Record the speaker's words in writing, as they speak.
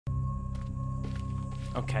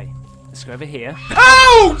Okay, let's go over here.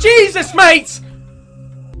 Oh, Jesus, mate!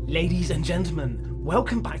 Ladies and gentlemen,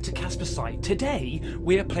 welcome back to Caspersight. Today,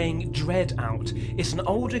 we are playing Dreadout. It's an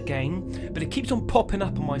older game, but it keeps on popping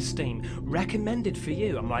up on my Steam. Recommended for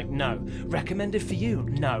you. I'm like, no. Recommended for you?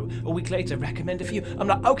 No. A week later, recommended for you? I'm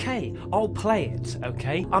like, okay, I'll play it,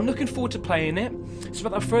 okay? I'm looking forward to playing it. So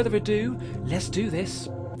without further ado, let's do this.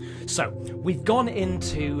 So, we've gone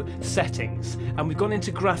into settings, and we've gone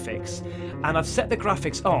into graphics, and I've set the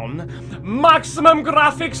graphics on maximum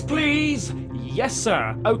graphics, please! Yes,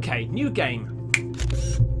 sir. Okay, new game.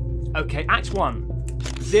 Okay, Act 1.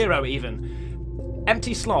 0 even.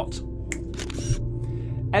 Empty slot.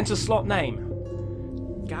 Enter slot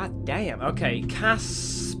name. God damn. Okay,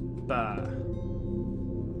 Casper.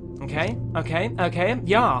 Okay,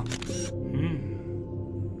 yeah.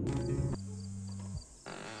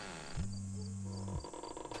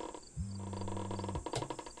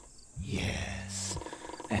 Yes,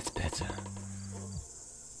 that's better.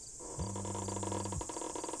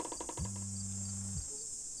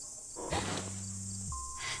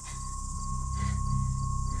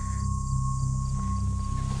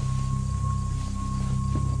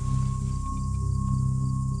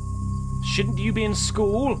 Shouldn't you be in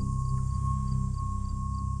school?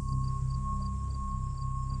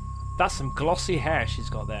 That's some glossy hair she's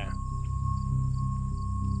got there.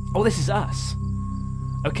 Oh, this is us.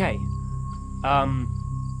 Okay.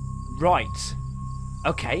 Right.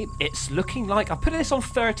 Okay, it's looking like... I put this on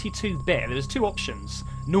 32-bit. There's two options.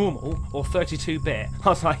 Normal or 32-bit. I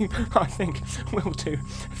was like, I think we'll do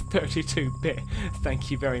 32-bit. Thank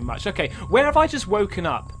you very much. Okay, where have I just woken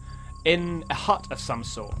up? In a hut of some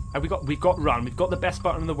sort. And we've got run. We've got the best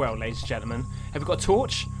button in the world, ladies and gentlemen. Have we got a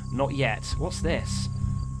torch? Not yet. What's this?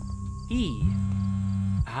 E.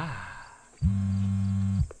 Ah.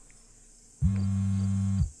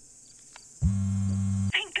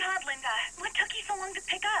 Thank God, Linda. What took you so long to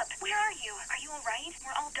pick up? Where are you? Are you alright?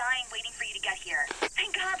 We're all dying waiting for you to get here.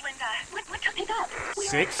 Thank God, Linda. What took you up?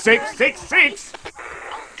 Six. We're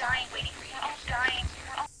all dying waiting for you. We're all dying.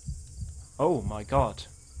 Oh my God.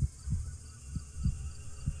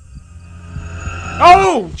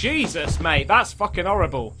 Oh, Jesus, mate. That's fucking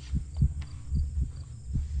horrible.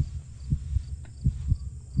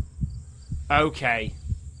 Okay.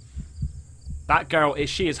 That girl,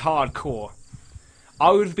 she is hardcore.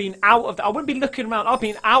 I would have been out of... I wouldn't be looking around. I've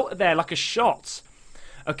been out of there like a shot.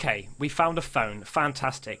 Okay, we found a phone.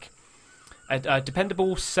 Fantastic. A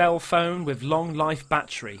dependable cell phone with long life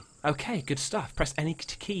battery. Okay, good stuff. Press any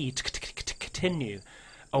key to continue.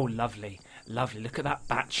 Oh, lovely. Lovely. Look at that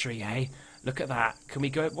battery, eh? Look at that. Can we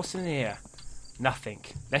go... What's in here? Nothing.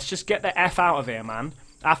 Let's just get the F out of here, man.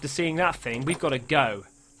 After seeing that thing, we've got to go.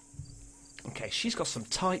 Okay, she's got some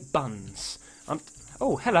tight buns.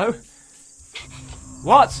 Oh, hello.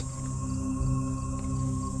 What?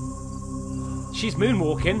 She's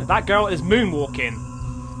moonwalking. That girl is moonwalking.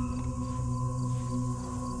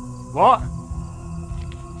 What?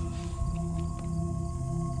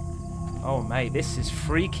 Oh, mate, this is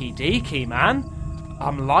freaky deaky, man.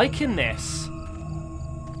 I'm liking this.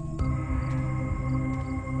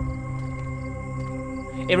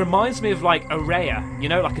 It reminds me of like Araya, you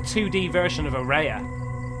know, like a 2D version of Araya.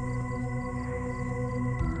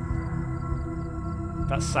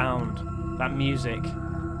 That sound, that music,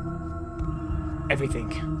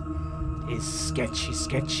 everything is sketchy.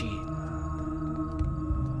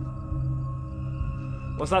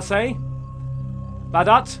 What's that say?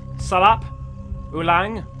 Badat, Salap,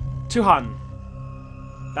 Ulang, Tuhan.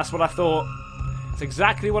 That's what I thought. It's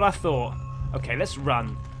exactly what I thought. Okay, let's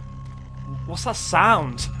run. What's that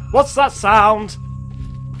sound? What's that sound?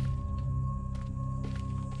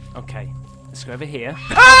 Okay, let's go over here.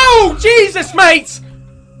 Oh, Jesus, mate!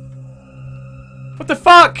 What the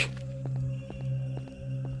fuck?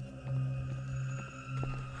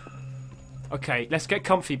 Okay, let's get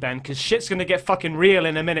comfy, Ben, because shit's gonna get fucking real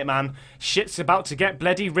in a minute, man. Shit's about to get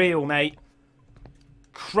bloody real, mate.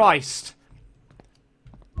 Christ.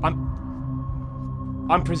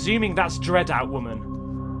 I'm presuming that's Dreadout woman.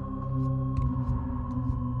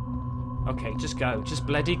 Okay, just go. Just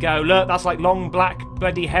bloody go. Look, that's like long black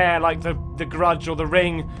bloody hair like the Grudge or the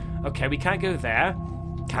Ring. Okay, we can't go there.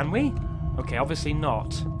 Can we? Okay, obviously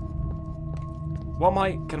not. What am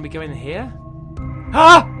I... Can we go in here?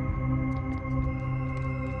 Ah!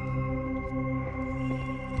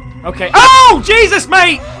 Okay. Oh, Jesus,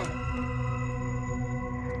 mate!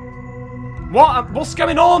 What's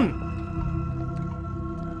going on?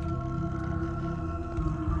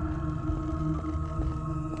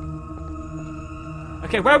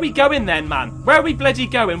 Okay, where are we going then, man? Where are we bloody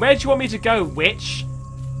going? Where do you want me to go, witch?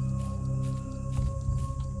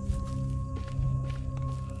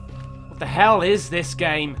 The hell is this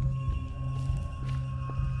game?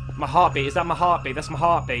 My heartbeat. Is that my heartbeat? That's my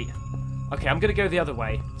heartbeat. Okay, I'm gonna go the other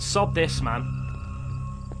way. Sod this, man.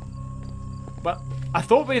 But I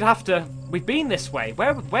thought we'd have to... We've been this way.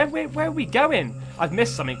 Where are we going? I've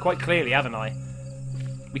missed something quite clearly, haven't I?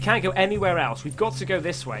 We can't go anywhere else. We've got to go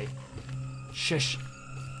this way. Shush.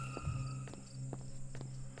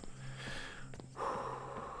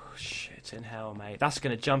 Shit in hell, mate. That's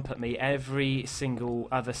gonna jump at me every single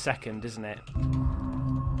other second, isn't it?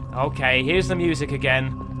 Okay, here's the music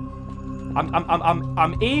again.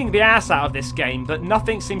 I'm eating the ass out of this game, but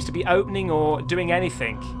nothing seems to be opening or doing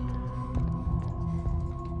anything.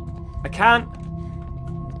 I can't.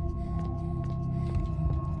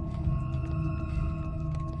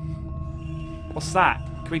 What's that?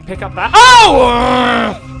 Can we pick up that?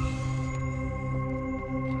 Oh!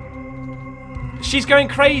 She's going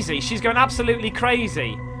crazy. She's going absolutely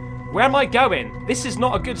crazy. Where am I going? This is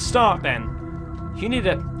not a good start, Ben. You need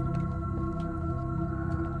a...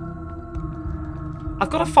 I've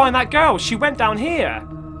got to find that girl. She went down here.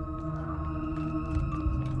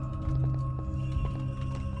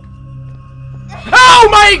 Oh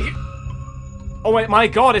my... Oh wait, my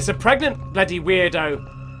god, it's a pregnant bloody weirdo.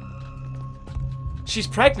 She's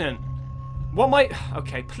pregnant. What might...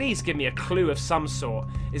 Okay, please give me a clue of some sort.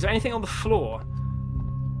 Is there anything on the floor?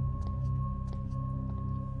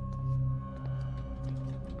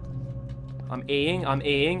 I'm eating.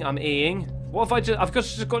 What have I just... I've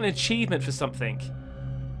just got an achievement for something.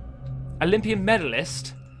 Olympian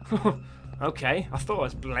medalist? Okay, I thought I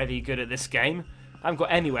was bloody good at this game. I haven't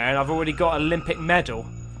got anywhere and I've already got an Olympic medal.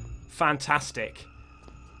 Fantastic.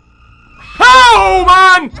 Oh,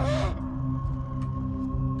 man!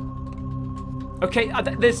 Okay,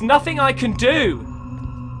 there's nothing I can do.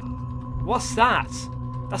 What's that?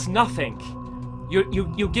 That's nothing.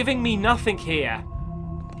 You're giving me nothing here.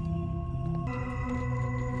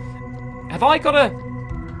 Have I got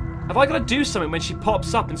to do something when she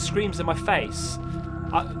pops up and screams in my face?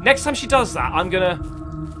 Next time she does that, I'm gonna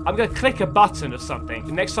click a button or something.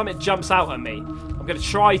 The next time it jumps out at me, I'm gonna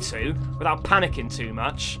try to without panicking too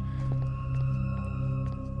much.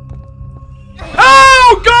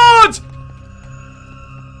 Oh God!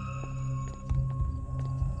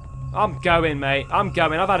 I'm going, mate. I'm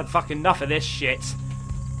going. I've had fucking enough of this shit.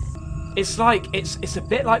 It's like, it's a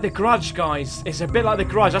bit like The Grudge, guys. It's a bit like The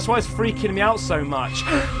Grudge. That's why it's freaking me out so much.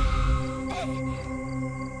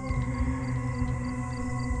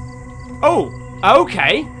 Oh,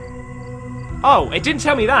 okay. Oh, it didn't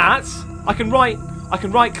tell me that. I can right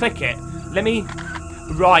click it. Let me...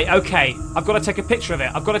 Right, okay. I've got to take a picture of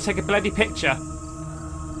it. I've got to take a bloody picture.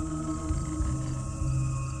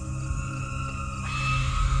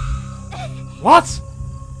 What?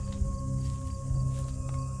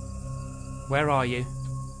 Where are you?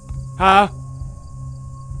 Huh?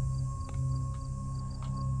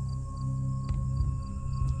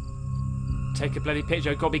 Take a bloody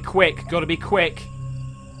picture. Gotta be quick. Gotta be quick.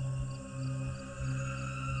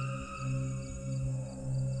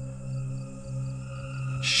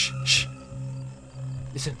 Shh, shh.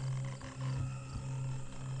 Listen.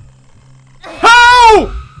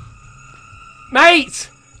 Oh! Mate!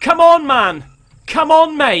 Come on, man! Come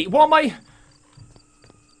on, mate! What am I...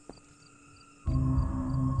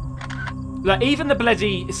 Like, even the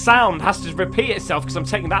bloody sound has to repeat itself because I'm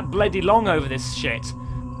taking that bloody long over this shit.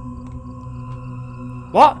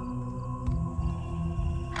 What?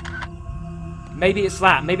 Maybe it's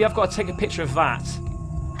that. Maybe I've got to take a picture of that.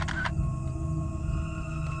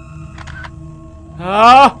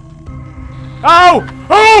 Ah! Oh!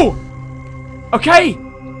 Oh! Okay!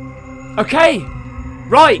 Okay!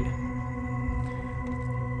 Right!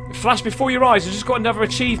 Flash before your eyes. I just got another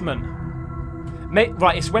achievement.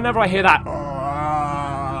 Right, it's whenever I hear that.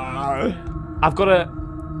 I've got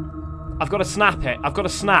to snap it. I've got to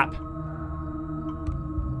snap.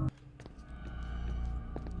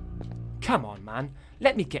 Come on, man.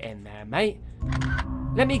 Let me get in there, mate.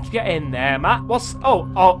 Let me get in there, Matt. What's...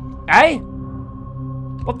 Oh, eh?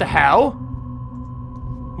 What the hell?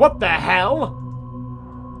 What the hell?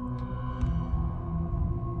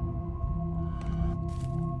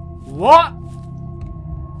 What?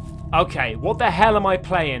 Okay, what the hell am I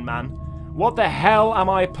playing, man? What the hell am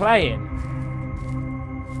I playing?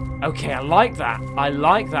 Okay, I like that. I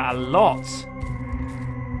like that a lot.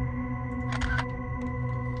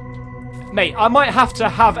 Mate, I might have to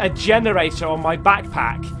have a generator on my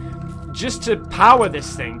backpack just to power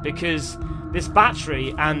this thing because this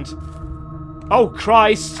battery and... Oh,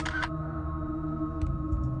 Christ.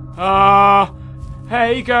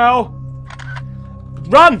 Hey, girl.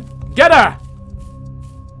 Run! Get her!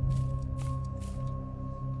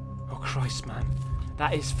 Christ, man.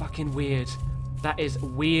 That is fucking weird. That is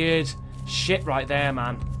weird shit right there,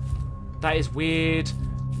 man. That is weird,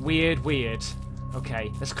 weird, weird. Okay,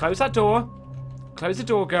 let's close that door. Close the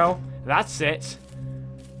door, girl. That's it.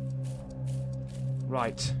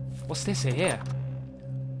 Right. What's this here?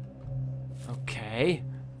 Okay.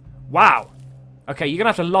 Wow. Okay, you're going to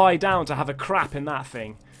have to lie down to have a crap in that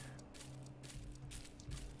thing.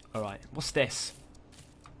 Alright, what's this?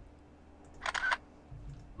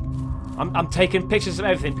 I'm taking pictures of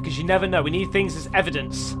everything because you never know. We need things as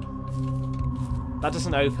evidence. That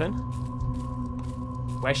doesn't open.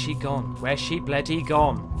 Where's she gone? Where's she bloody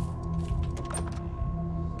gone?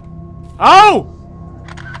 Oh!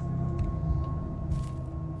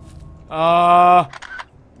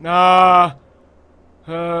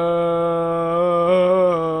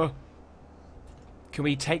 Can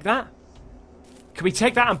we take that? Can we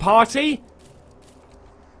take that and party?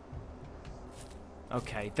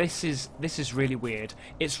 Okay, this is really weird.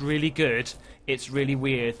 It's really good. It's really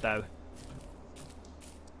weird though.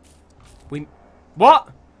 What?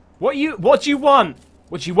 What do you want?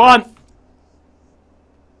 What do you want?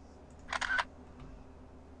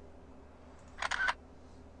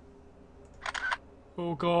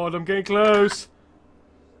 Oh god, I'm getting close.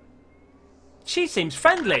 She seems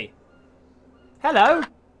friendly. Hello?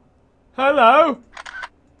 Hello?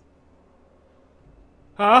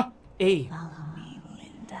 Huh? E. Follow me,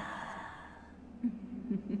 Linda.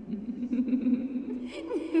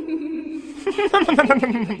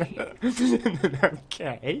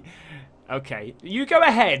 Okay. Okay. You go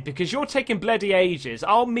ahead, because you're taking bloody ages.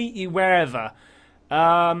 I'll meet you wherever.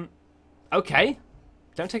 Okay.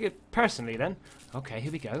 Don't take it personally, then. Okay,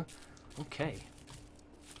 here we go. Okay.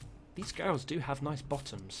 These girls do have nice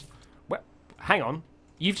bottoms. Well, hang on.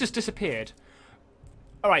 You've just disappeared.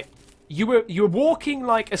 Alright. You were walking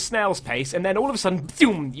like a snail's pace, and then all of a sudden,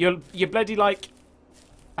 boom, you're bloody like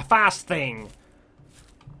a fast thing.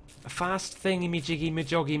 A fast thingy me jiggy me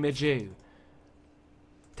joggy me Jew.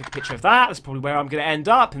 Take a picture of that. That's probably where I'm going to end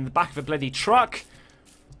up, in the back of a bloody truck.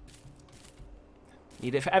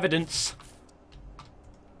 Need it for evidence.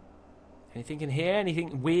 Anything in here?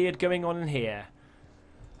 Anything weird going on in here?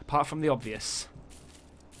 Apart from the obvious.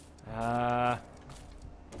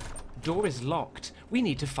 Door is locked. We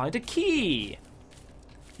need to find a key.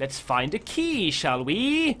 Let's find a key, shall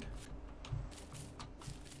we?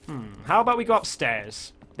 How about we go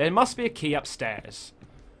upstairs? There must be a key upstairs.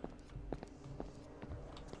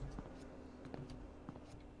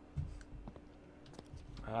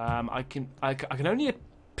 I can only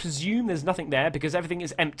presume there's nothing there because everything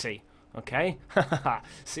is empty. Okay?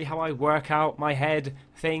 See how I work out my head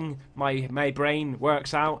thing? My brain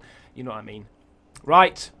works out? You know what I mean.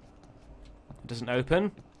 Right. It doesn't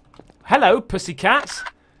open. Hello, pussycat.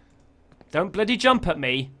 Don't bloody jump at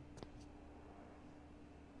me.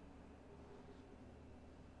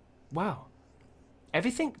 Wow.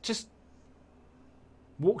 Everything just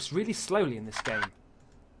walks really slowly in this game.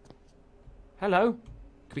 Hello?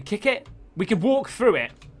 Can we kick it? We can walk through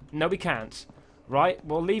it. No, we can't. Right,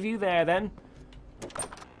 we'll leave you there then.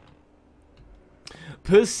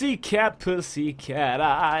 Pussycat, pussycat,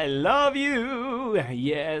 I love you.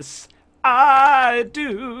 Yes, I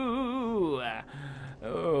do.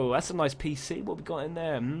 Oh, that's a nice PC. What we got in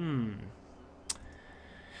there?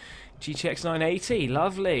 GTX 980,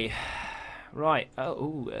 lovely. Right.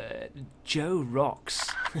 Joe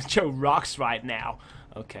rocks. Joe rocks right now.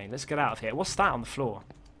 Okay, let's get out of here. What's that on the floor?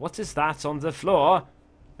 What is that on the floor?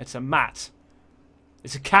 It's a mat.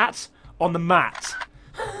 It's a cat on the mat.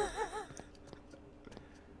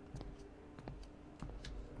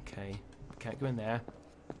 Okay, can't go in there.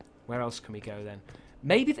 Where else can we go then?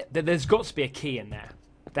 Maybe there's got to be a key in there.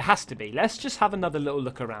 There has to be. Let's just have another little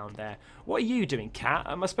look around there. What are you doing, cat?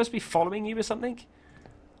 Am I supposed to be following you or something?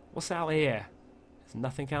 What's out here? There's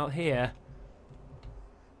nothing out here.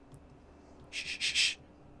 Shh, shh, shh.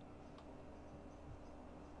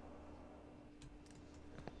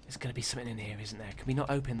 There's going to be something in here, isn't there? Can we not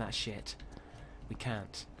open that shit? We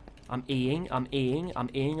can't. I'm eating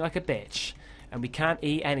like a bitch. And we can't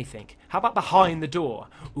eat anything. How about behind the door?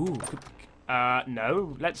 Ooh.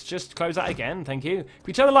 No. Let's just close that again. Thank you. Can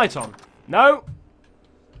we turn the light on? No.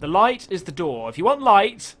 The light is the door. If you want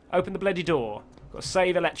light, open the bloody door. Got to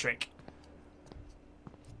save electric.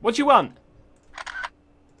 What do you want?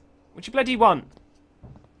 What do you bloody want?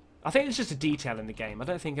 I think it's just a detail in the game. I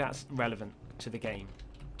don't think that's relevant to the game,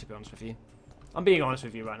 to be honest with you. I'm being honest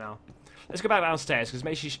with you right now. Let's go back downstairs, because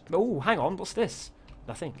maybe she... Oh, hang on. What's this?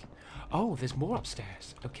 Nothing. Oh, there's more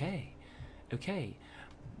upstairs. Okay. Okay.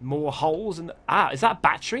 More holes in the... Ah, is that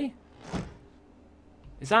battery?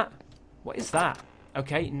 Is that... What is that?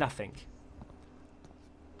 Okay, nothing.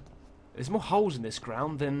 There's more holes in this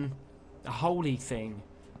ground than a holy thing.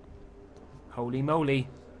 Holy moly.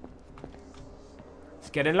 It's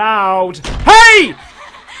getting loud. Hey!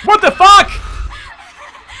 What the fuck?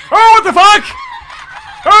 Oh, what the fuck?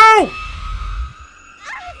 Oh!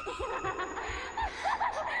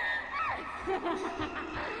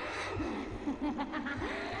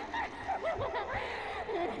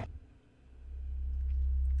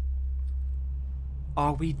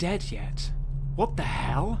 Are we dead yet? What the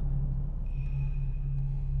hell?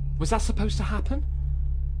 Was that supposed to happen?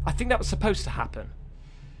 I think that was supposed to happen.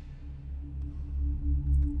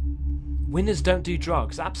 Winners don't do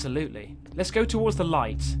drugs, absolutely. Let's go towards the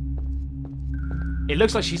light. It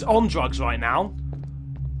looks like she's on drugs right now.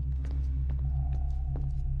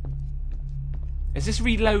 Is this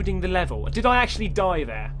reloading the level? Did I actually die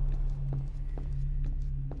there?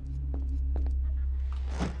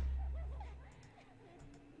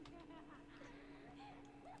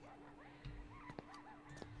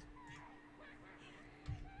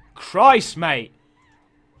 Christ, mate.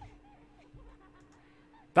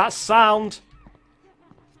 That sound.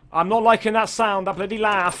 I'm not liking that sound, that bloody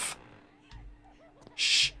laugh.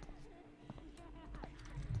 Shh.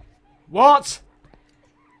 What?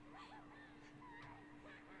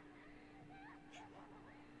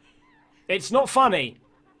 It's not funny.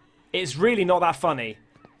 It's really not that funny.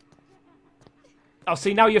 Oh,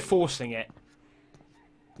 see, now you're forcing it.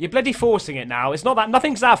 You're bloody forcing it now. It's not that.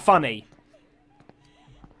 Nothing's that funny.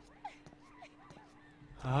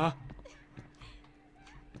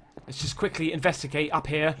 Let's just quickly investigate up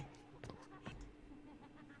here.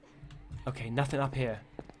 Okay, nothing up here.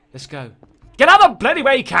 Let's go. Get out of the bloody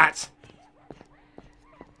way, cat!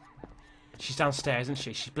 She's downstairs, isn't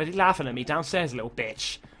she? She's bloody laughing at me downstairs, little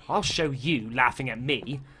bitch. I'll show you laughing at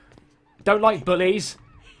me. Don't like bullies.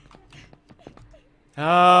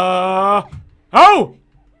 Oh!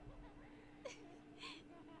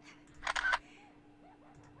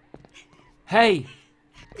 Hey!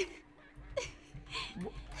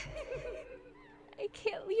 I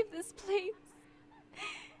can't leave this place.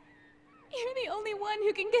 You're the only one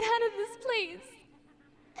who can get out of this place.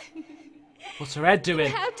 What's her head doing?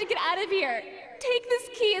 You have to get out of here. Take this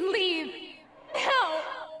key and leave. Now!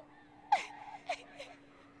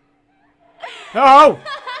 Oh!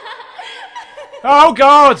 Oh,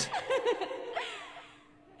 God!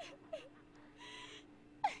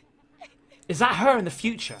 Is that her in the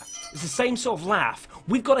future? It's the same sort of laugh.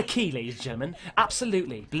 We've got a key, ladies and gentlemen.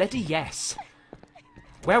 Absolutely. Bloody yes.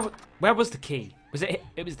 Where was the key? Was it?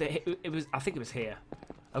 It was. I think it was here.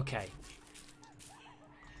 Okay.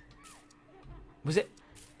 Was it?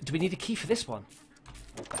 Do we need a key for this one?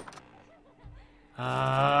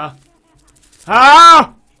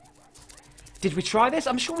 Did we try this?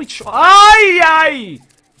 I'm sure we tried. Aye!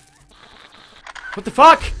 What the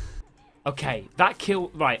fuck? Okay, that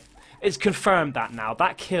kill. Right, it's confirmed that now.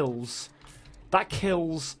 That kills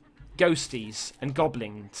ghosties and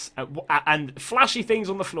goblins and flashy things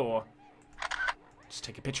on the floor. Just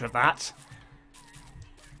take a picture of that.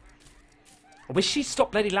 I wish she'd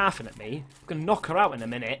stop bloody laughing at me. I'm gonna knock her out in a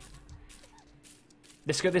minute.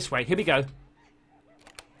 Let's go this way. Here we go.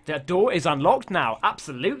 The door is unlocked now.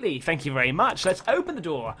 Absolutely. Thank you very much. Let's open the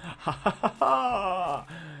door. Hey!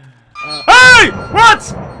 What?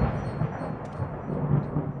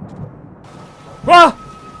 What?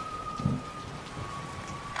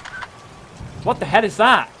 What the hell is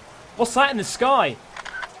that? What's that in the sky?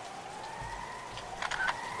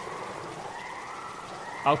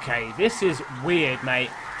 Okay, this is weird,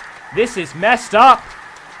 mate. This is messed up.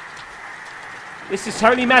 This is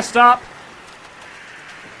totally messed up.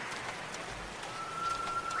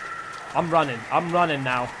 I'm running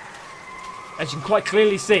now. As you can quite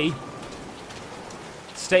clearly see.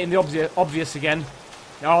 Stating the obvious again.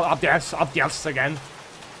 Oh, obvious again.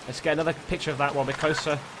 Let's get another picture of that while we're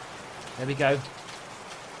closer. There we go.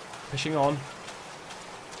 Pushing on.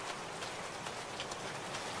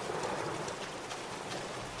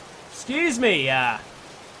 Excuse me,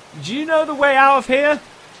 do you know the way out of here?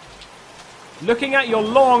 Looking at your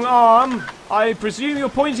long arm, I presume you're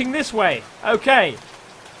pointing this way. Okay.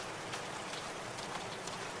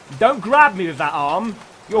 Don't grab me with that arm.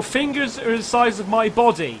 Your fingers are the size of my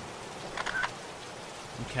body.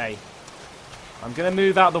 Okay. I'm going to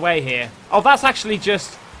move out of the way here. Oh, that's actually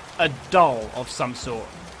just a doll of some sort.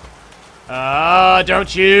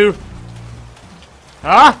 Don't you?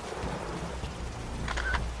 Huh?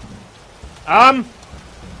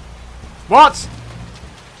 What?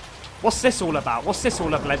 What's this all about? What's this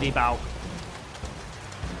all a bloody about?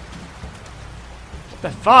 What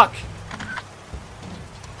the fuck?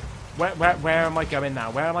 Where am I going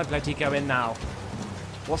now? Where am I bloody going now?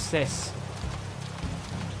 What's this?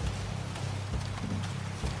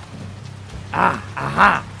 Ah,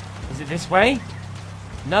 aha! Is it this way?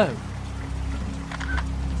 No.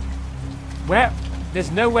 Where?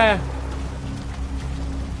 There's nowhere.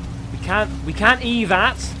 We can't E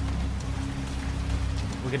that.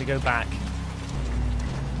 We're gonna go back.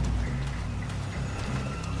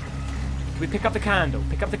 Can we pick up the candle?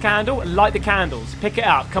 Pick up the candle and light the candles. Pick it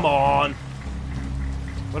up. Come on.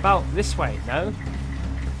 What about this way? No?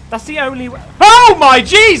 That's the only way. Oh my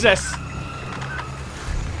Jesus!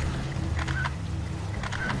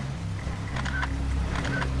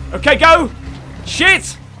 Okay, go!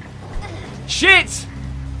 Shit! Shit!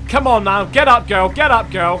 Come on now. Get up, girl. Get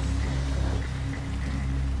up, girl.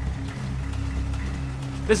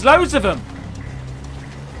 There's loads of them.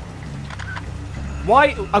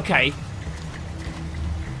 Why? Okay.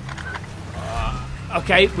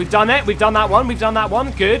 Okay, we've done it. We've done that one. We've done that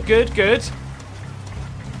one. Good, good, good.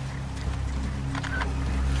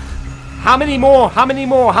 How many more? How many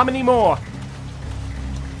more? How many more?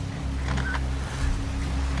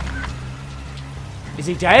 Is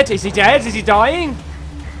he dead? Is he dead? Is he dying?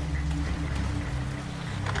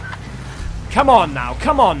 Come on now.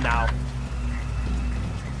 Come on now.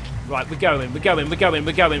 Right, we're going. We're going. We're going.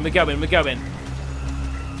 We're going. We're going. We're going.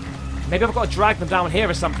 Maybe I've got to drag them down here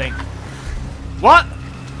or something. What?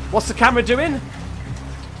 What's the camera doing?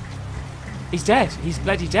 He's dead. He's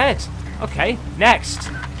bloody dead. Okay,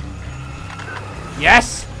 next.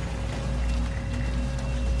 Yes.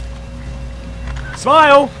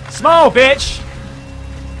 Smile. Smile, bitch.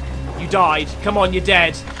 You died. Come on, you're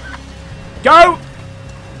dead. Go.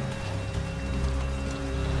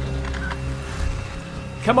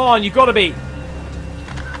 Come on, you gotta be.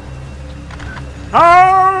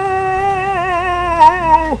 Oh!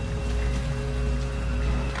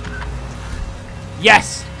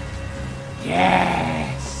 Yes.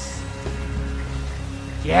 Yes.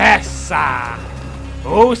 Yes, sir.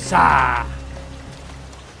 Oh, sir.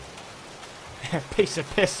 Piece of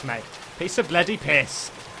piss, mate. Piece of bloody piss.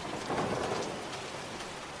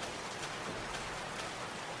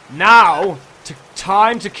 Now,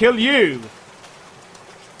 time to kill you.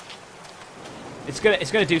 It's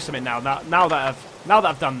gonna do something now. Now that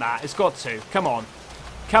I've done that, it's got to. Come on,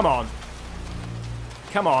 come on,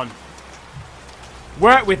 come on.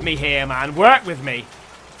 Work with me here, man. Work with me.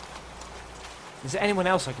 Is there anyone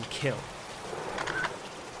else I can kill?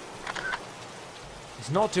 It's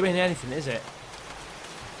not doing anything, is it?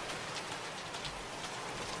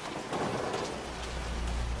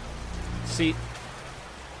 See.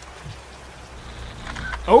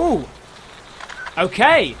 Oh.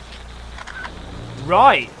 Okay.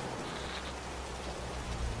 Right.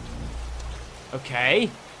 Okay.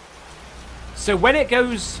 So when it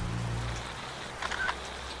goes...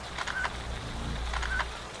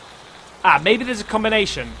 Ah, maybe there's a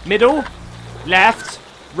combination. Middle, left,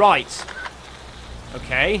 right.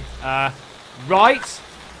 Okay. Right,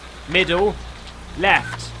 middle,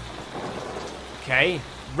 left. Okay.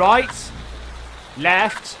 Right,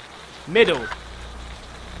 left, middle.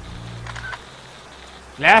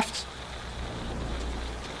 Left.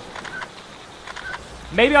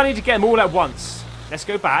 Maybe I need to get them all at once. Let's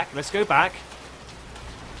go back. Let's go back.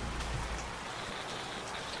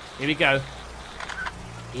 Here we go.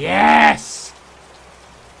 Yes!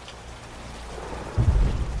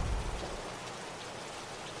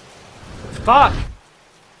 Fuck!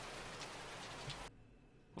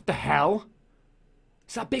 What the hell?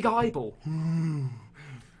 It's that big eyeball. When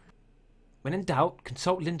in doubt,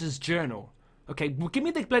 consult Linda's journal. Okay, well, give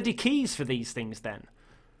me the bloody keys for these things then.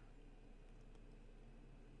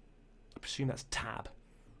 I presume that's tab,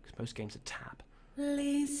 because most games are tab.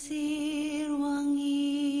 Lisir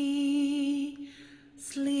wangi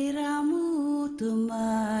sliramu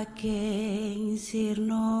tumaking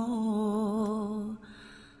sirno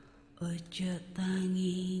ojo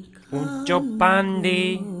tangi Ojo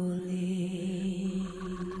pandi.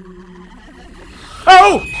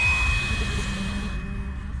 Oh!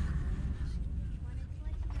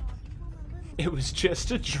 It was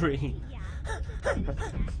just a dream.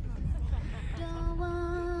 Don't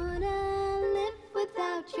wanna live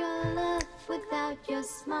without your love, without your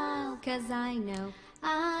smile, 'cause I know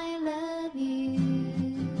I love you.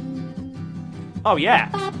 Oh yeah.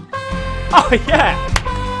 Oh yeah.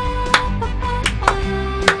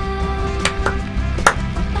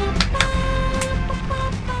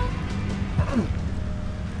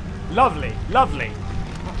 Lovely, lovely.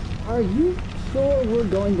 Are you sure we're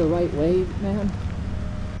going the right way, man?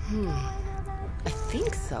 I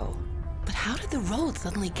think so. But how did the road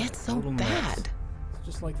suddenly get so bad? It's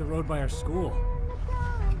just like the road by our school.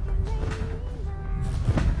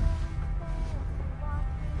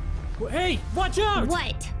 Hey, watch out!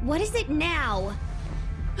 What? What is it now?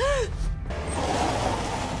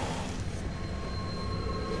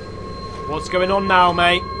 What's going on now,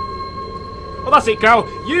 mate? Well, that's it, girl.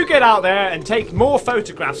 You get out there and take more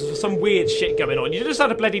photographs of some weird shit going on. You just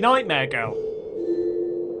had a bloody nightmare, girl.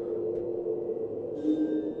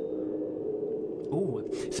 Ooh,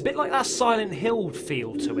 it's a bit like that Silent Hill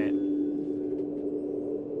feel to it.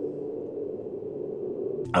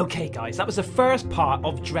 Okay, guys, that was the first part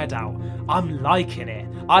of Dreadout. I'm liking it.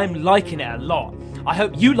 I'm liking it a lot. I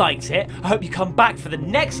hope you liked it. I hope you come back for the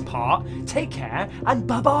next part. Take care and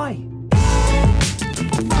bye-bye.